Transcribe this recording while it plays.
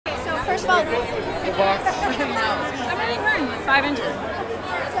first of all, The box. I'm really hurting, like 5 inches.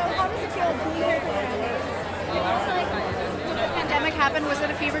 so how does it feel being here for the Grammys? Like, when the pandemic happened, was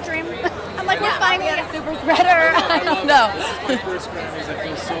it a fever dream? I'm like, we're finally a super spreader. I don't know. This is my first Grammys. I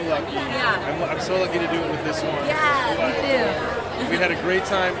feel so lucky. Yeah. I'm so lucky to do it with this one. Yeah, me too. We had a great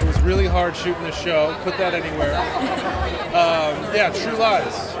time. It was really hard shooting the show. Put that anywhere. Yeah, True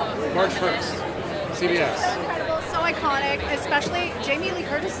Lies, March 1st, CBS. so incredible, so iconic, especially Jamie Lee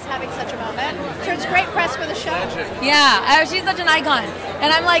Curtis is having such a moment. So it's great press for the show. Yeah, she's such an icon.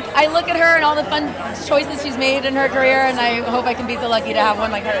 And I'm like, I look at her and all the fun choices she's made in her career, and I hope I can be so lucky to have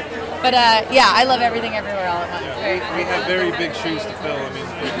one like her. But yeah, I love everything everywhere all at once. Yeah, we have very big shoes to fill. I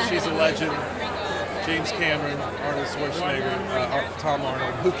mean, she's a legend. James Cameron, Arnold Schwarzenegger, Tom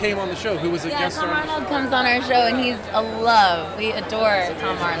Arnold, who came on the show, who was a guest Tom on the Arnold comes on our show, and he's a love. We adore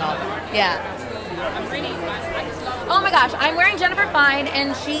Tom Arnold. Yeah. Oh my gosh, I'm wearing Jennifer Fine,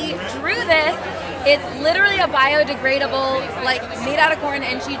 and she drew this. It's literally a biodegradable, like made out of corn,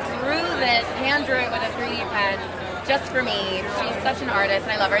 and she drew this, hand drew it with a 3D pen, just for me. She's such an artist,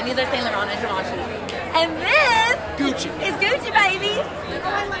 and I love her. And these are Saint Laurent and Givenchy. And this Gucci. is Gucci, baby. Oh,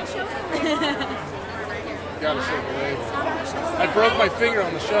 I like show some. Gotta show the label. I broke my finger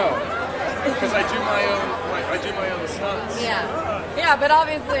on the show because I do my own stunts. Yeah, but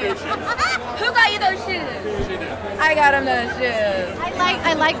obviously, who got you those shoes? She did. I got him those shoes.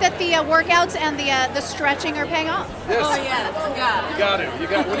 I like that the workouts and the stretching are paying off. Yes. Oh yes, yeah. You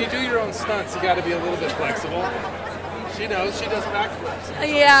got. When you do your own stunts, you got to be a little bit flexible. She knows. She does backflips.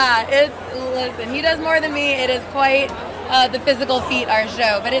 Yeah, listen, he does more than me. It is quite the physical feat, our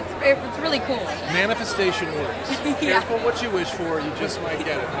show, but it's really cool. Manifestation works. Careful what you wish for, you just might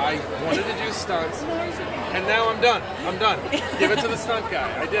get it. I wanted to do stunts, and now I'm done. Give it to the stunt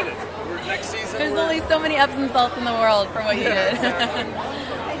guy. I did it. Next season. There's only so many ups and salts in the world for what you did. Exactly.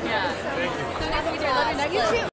 Yeah. Thank you. So nice to meet you. I love your necklace. You too.